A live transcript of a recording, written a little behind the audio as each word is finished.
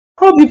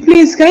Hobby,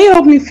 please, can you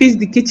help me fix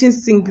the kitchen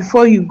sink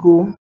before you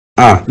go?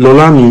 Ah,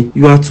 Lolami,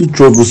 you are too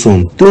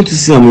troublesome. Don't you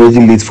see I'm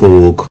already late for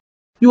work?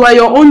 You are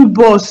your own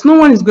boss. No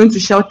one is going to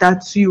shout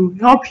at you.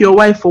 Help your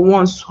wife for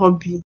once,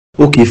 Hobby.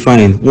 Okay,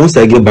 fine. Once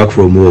I get back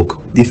from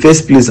work, the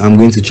first place I'm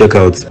going to check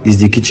out is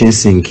the kitchen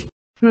sink.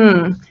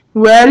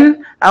 Well,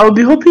 I will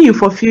be hoping you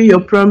fulfill your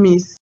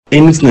promise.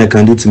 Anything I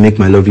can do to make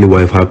my lovely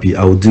wife happy,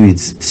 I will do it.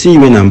 See you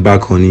when I'm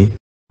back, honey.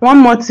 One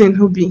more thing,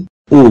 Hobby.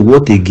 Oh,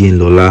 what again,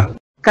 Lola?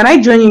 Can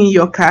I join you in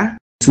your car?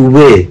 To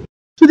where?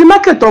 To the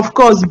market, of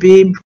course,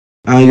 babe.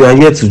 And you are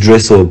here to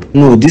dress up.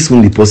 No, this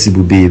won't be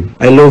possible, babe.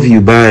 I love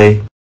you,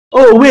 bye.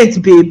 Oh, wait,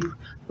 babe.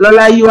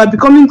 Lola, you are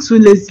becoming too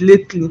lazy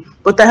lately,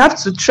 but I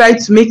have to try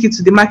to make it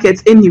to the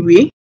market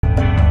anyway.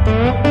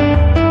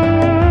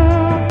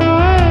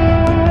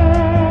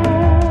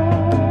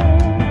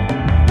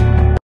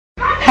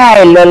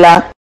 Hi,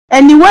 Lola.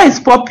 Anywhere is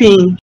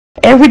popping.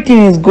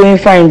 Everything is going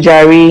fine,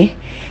 Jerry.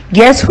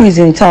 Guess who is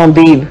in town,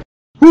 babe?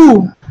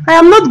 Who? I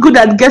am not good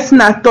at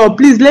guessing at all.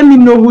 Please let me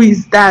know who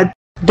is that.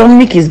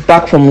 Dominic is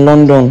back from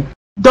London.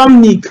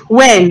 Dominic,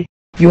 when?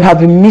 You have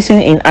been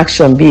missing in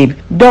action, babe.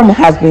 Dom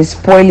has been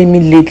spoiling me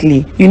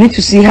lately. You need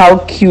to see how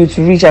cute,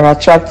 rich and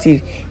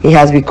attractive he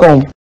has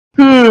become.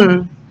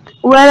 Well,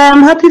 I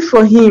am happy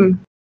for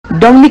him.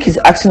 Dominic is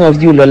asking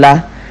of you,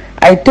 Lola.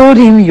 I told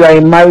him you are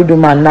a married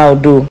woman now,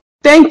 though.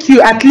 Thank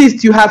you. At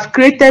least you have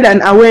created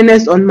an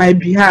awareness on my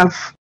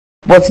behalf.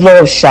 But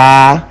love,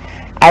 Sha,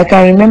 I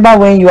can remember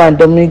when you and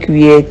Dominic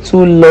were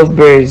two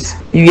lovebirds.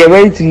 You were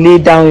ready to lay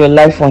down your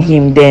life for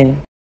him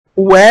then.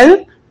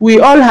 Well, we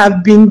all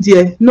have been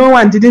there. No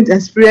one didn't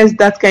experience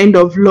that kind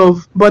of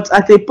love. But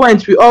at a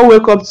point, we all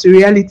wake up to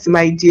reality,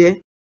 my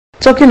dear.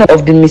 Talking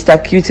of the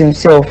Mr. Cute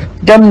himself,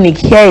 Dominic,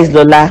 here is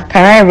Lola.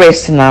 Can I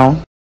rest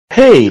now?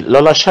 Hey,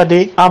 Lola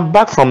Shade, I'm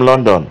back from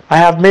London. I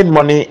have made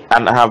money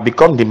and I have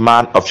become the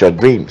man of your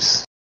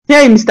dreams.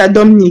 Hey, Mr.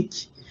 Dominic,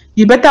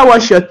 you better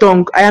watch your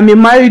tongue. I am a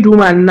married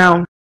woman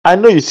now. I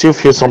know you still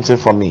feel something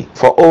for me,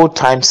 for old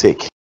time's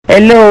sake.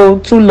 Hello,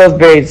 two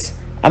lovebirds.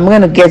 I'm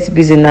gonna get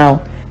busy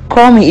now.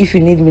 Call me if you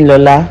need me,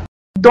 Lola.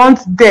 Don't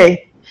dare.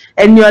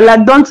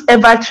 Eniola, don't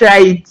ever try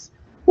it.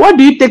 What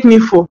do you take me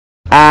for?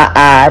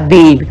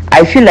 Babe,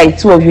 I feel like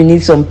two of you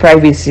need some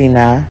privacy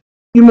now.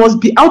 You must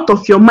be out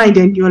of your mind,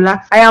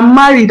 Eniola. I am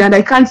married and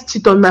I can't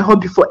cheat on my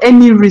hubby for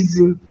any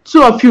reason.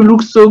 Two of you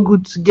look so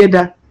good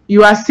together.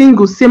 You are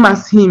single, same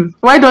as him.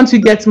 Why don't you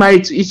get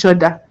married to each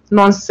other?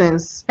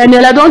 Nonsense.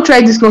 Eniola, don't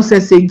try this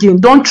nonsense again.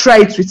 Don't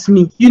try it with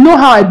me. You know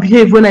how I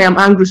behave when I am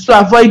angry, so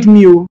avoid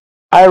me. Oh.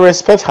 I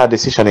respect her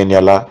decision,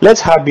 Eniola. Let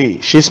her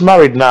be. She's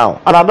married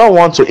now, and I don't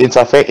want to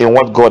interfere in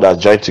what God has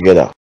joined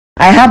together.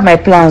 I have my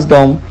plans,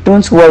 Dom.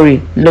 Don't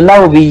worry.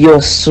 Lola will be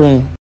yours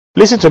soon.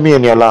 Listen to me,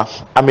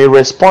 Eniola. I'm a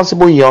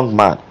responsible young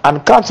man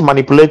and can't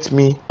manipulate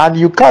me, and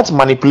you can't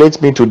manipulate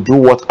me to do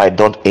what I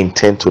don't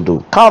intend to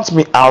do. Count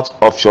me out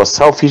of your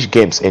selfish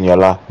games,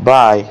 Eniola.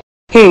 Bye.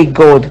 Hey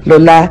God,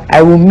 Lola,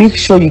 I will make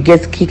sure you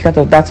get kicked out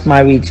of that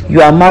marriage.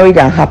 You are married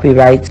and happy,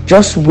 right?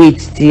 Just wait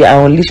till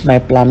I unleash my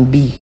plan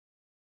B.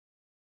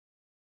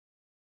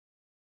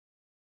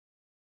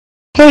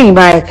 Hey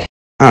Mike.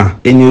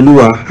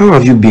 Eniolua, how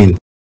have you been?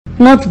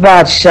 Not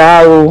bad,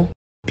 Shao.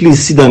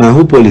 Please sit down. I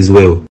hope all is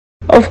well.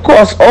 Of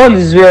course, all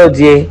is well,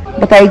 dear.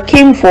 But I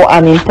came for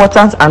an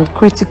important and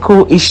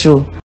critical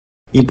issue.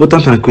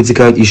 Important and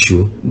critical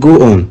issue?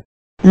 Go on.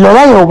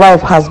 Lola, your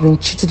wife has been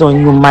cheating on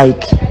you,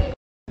 Mike.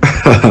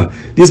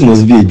 This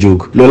must be a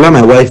joke. Lola,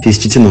 my wife is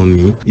cheating on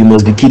me. You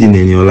must be kidding,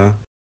 Eniola.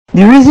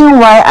 The reason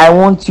why I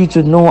want you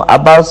to know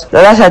about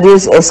Lola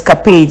Shade's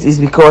escapades is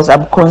because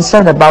I'm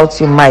concerned about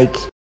you, Mike.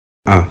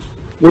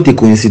 What a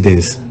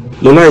coincidence.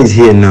 Lola is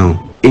here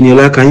now.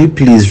 Eniola, can you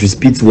please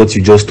repeat what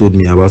you just told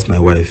me about my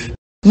wife?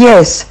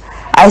 Yes,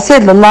 I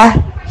said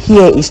Lola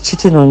here is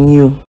cheating on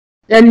you.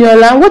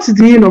 Eniola, what is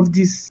the meaning of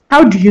this?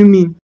 How do you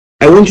mean?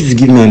 I want you to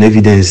give me an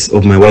evidence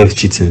of my wife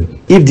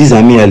cheating. If these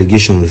are mere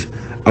allegations,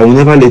 I will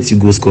never let you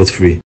go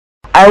scot-free.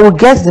 I will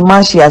get the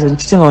man she has been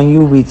cheating on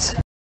you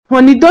with.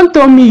 Honey, don't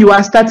tell me you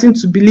are starting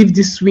to believe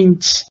this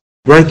winch.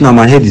 Right now,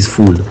 my head is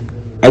full.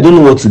 I don't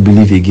know what to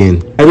believe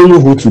again. I don't know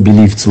who to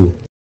believe to.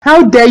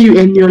 How dare you,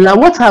 Eniola?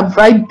 What have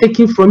I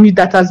taken from you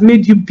that has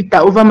made you bitter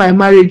over my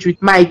marriage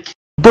with Mike?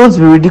 Don't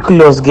be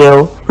ridiculous,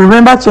 girl.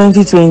 Remember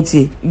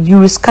 2020,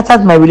 you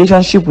scattered my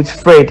relationship with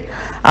Fred,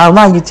 and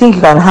now you think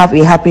you can have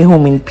a happy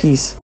home in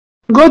peace.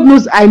 God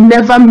knows I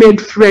never made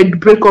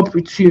Fred break up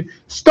with you.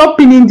 Stop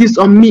pinning this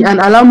on me and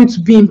allow me to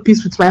be in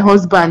peace with my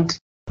husband.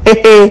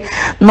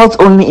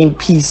 Not only in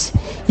peace,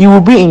 you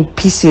will be in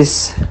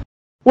pieces.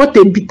 What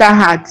a bitter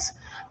heart.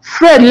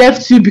 Fred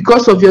left you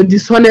because of your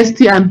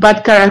dishonesty and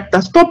bad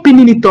character. Stop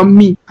pinning it on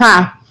me.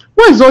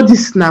 What is all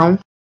this now?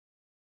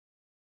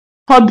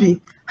 Hobby,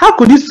 how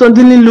could you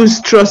suddenly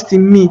lose trust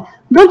in me?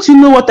 Don't you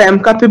know what I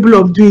am capable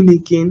of doing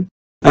again?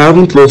 I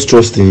haven't lost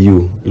trust in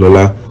you,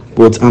 Lola,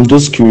 but I'm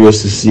just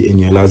curious to see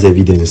Eniola's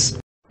evidence.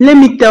 Let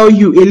me tell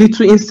you a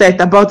little insight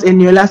about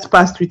Eniola's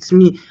past with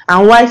me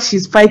and why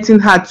she's fighting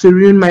hard to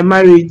ruin my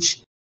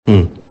marriage.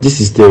 This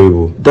is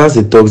terrible. That's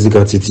a toxic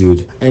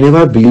attitude. I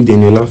never believed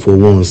Eniola for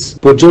once,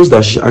 but just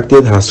that she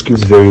acted her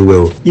script very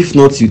well. If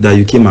not that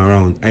you came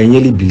around, I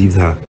nearly believed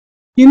her.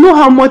 You know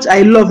how much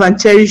I love and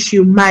cherish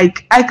you,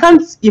 Mike. I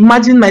can't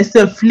imagine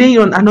myself laying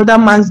on another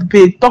man's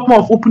bed, talk more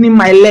of opening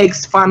my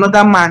legs for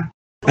another man.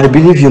 I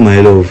believe you,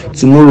 my love.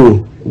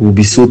 Tomorrow will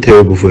be so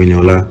terrible for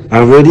Eniola.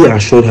 I've already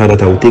assured her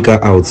that I will take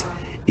her out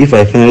if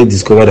I finally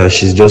discover that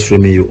she's just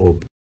framing you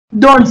up.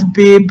 Don't,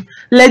 babe.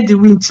 Let the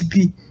winch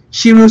be.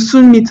 She will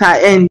soon meet her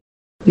end.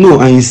 No,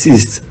 I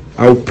insist.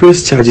 I will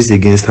press charges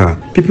against her.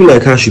 People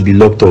like her should be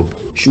locked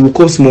up. She will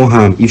cause more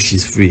harm if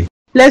she's free.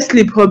 Let's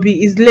sleep,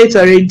 hubby. It's late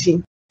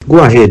already. Go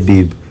ahead,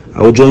 babe.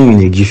 I will join you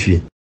in a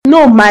jiffy.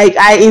 No, Mike.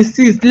 I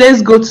insist.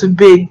 Let's go to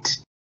bed.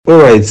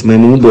 Alright, my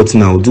mumu daughter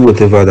now. Do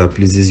whatever that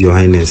pleases your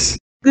highness.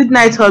 Good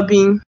night,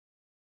 hubby.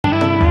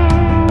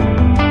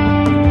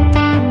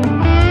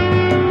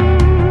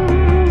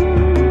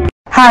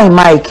 Hi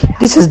Mike,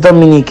 this is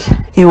Dominic.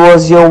 He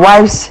was your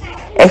wife's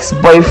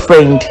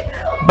ex-boyfriend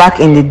back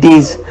in the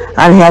days,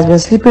 and he has been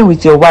sleeping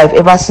with your wife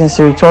ever since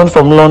he returned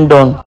from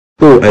London.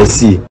 Oh, I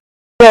see.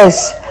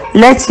 Yes,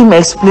 let him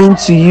explain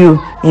to you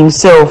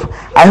himself.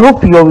 I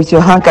hope you're with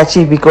your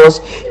handkerchief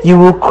because you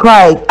will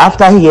cry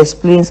after he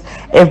explains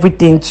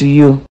everything to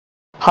you.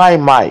 Hi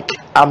Mike,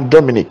 I'm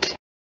Dominic.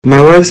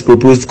 My wife's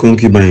proposed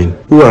concubine,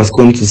 who has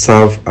come to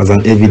serve as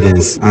an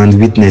evidence and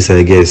witness,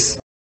 I guess.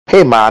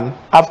 Hey man,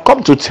 I've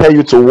come to tell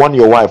you to warn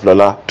your wife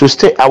Lola to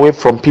stay away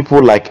from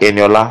people like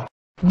Eniola.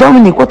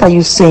 Dominic, what are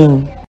you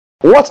saying?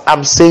 What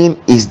I'm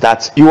saying is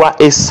that you are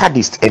a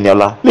sadist,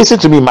 Eniola. Listen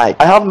to me, Mike.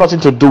 I have nothing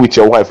to do with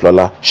your wife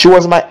Lola. She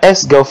was my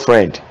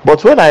ex-girlfriend.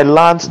 But when I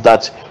learned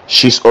that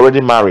she's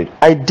already married,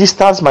 I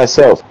distanced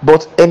myself.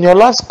 But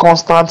Eniola's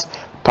constant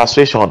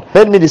persuasion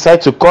made me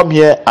decide to come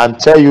here and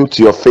tell you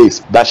to your face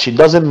that she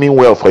doesn't mean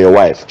well for your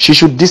wife. She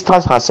should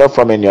distance herself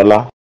from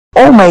Eniola.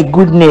 Oh my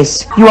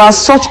goodness, you are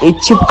such a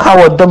cheap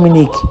coward,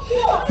 Dominic.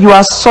 You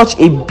are such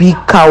a big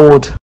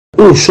coward.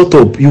 Oh, shut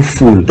up, you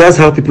fool. That's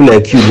how people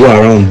like you go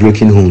around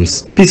breaking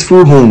homes.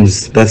 Peaceful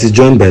homes that is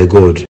joined by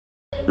God.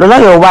 Lola,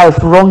 your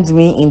wife wronged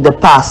me in the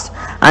past,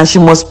 and she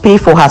must pay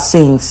for her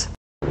sins.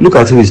 Look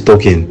at who is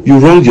talking. You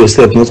wronged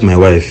yourself, not my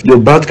wife. Your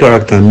bad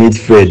character made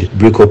Fred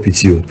break up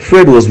with you.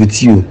 Fred was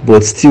with you,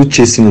 but still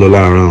chasing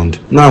Lola around.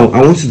 Now,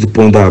 I want you to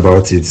ponder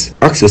about it.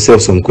 Ask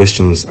yourself some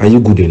questions. Are you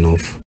good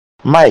enough?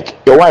 Mike,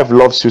 your wife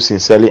loves you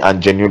sincerely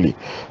and genuinely.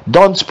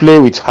 Don't play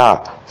with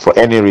her for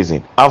any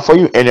reason. And for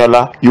you,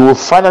 Eniola, you will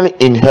finally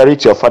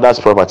inherit your father's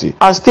property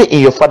and stay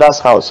in your father's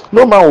house.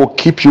 No man will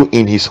keep you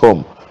in his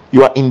home.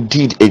 You are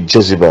indeed a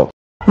Jezebel.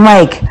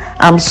 Mike,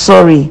 I'm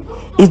sorry.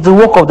 It's the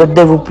work of the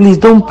devil. Please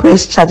don't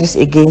press charges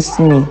against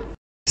me.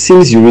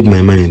 Since you read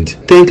my mind,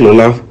 thank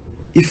Lola.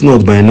 If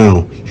not by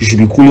now, you should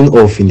be cooling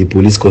off in the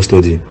police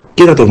custody.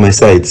 Get out of my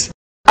sight.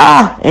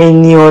 Ah,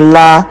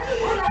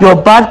 Eniola, your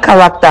bad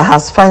character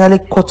has finally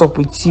caught up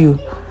with you.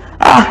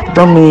 Ah,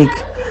 Dominic,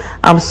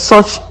 I'm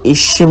such a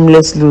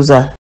shameless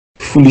loser.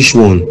 Foolish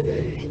one.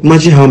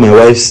 Imagine how my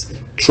wife's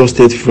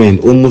trusted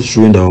friend almost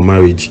ruined our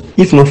marriage.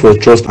 If not for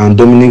trust and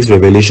Dominic's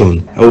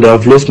revelation, I would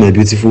have lost my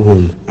beautiful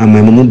home and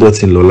my mumu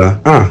button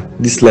Lola. Ah,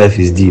 this life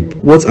is deep.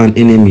 What an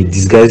enemy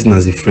disguising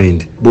as a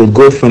friend. But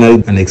God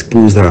finally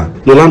exposed her.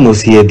 Lola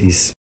must hear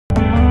this.